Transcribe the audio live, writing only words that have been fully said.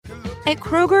At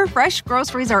Kroger, fresh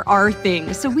groceries are our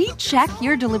thing, so we check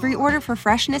your delivery order for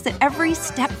freshness at every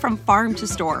step from farm to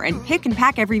store and pick and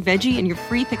pack every veggie in your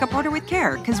free pickup order with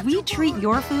care, because we treat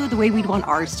your food the way we'd want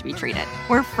ours to be treated.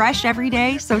 We're fresh every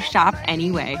day, so shop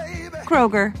anyway.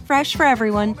 Kroger, fresh for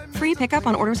everyone. Free pickup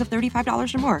on orders of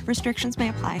 $35 or more. Restrictions may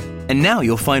apply. And now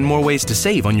you'll find more ways to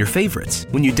save on your favorites.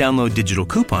 When you download digital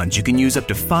coupons, you can use up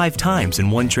to 5 times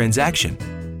in one transaction.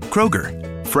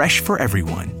 Kroger, fresh for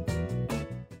everyone.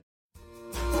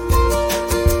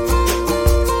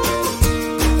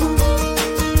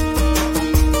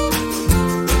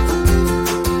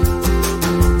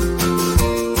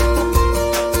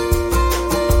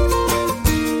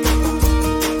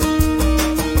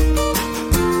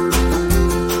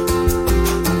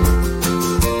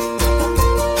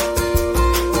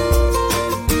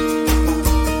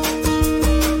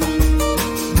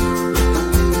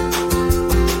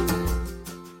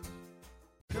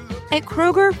 At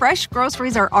Kroger, fresh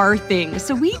groceries are our thing,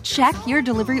 so we check your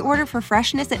delivery order for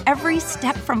freshness at every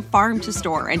step from farm to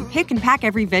store and pick and pack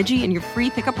every veggie in your free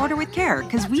pickup order with care,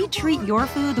 because we treat your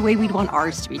food the way we'd want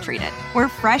ours to be treated. We're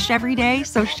fresh every day,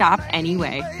 so shop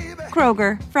anyway.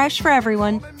 Kroger, fresh for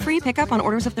everyone. Free pickup on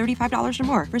orders of $35 or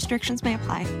more. Restrictions may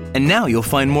apply. And now you'll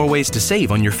find more ways to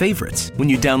save on your favorites. When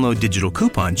you download digital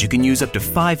coupons, you can use up to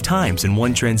 5 times in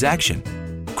one transaction.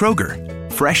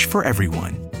 Kroger, fresh for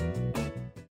everyone.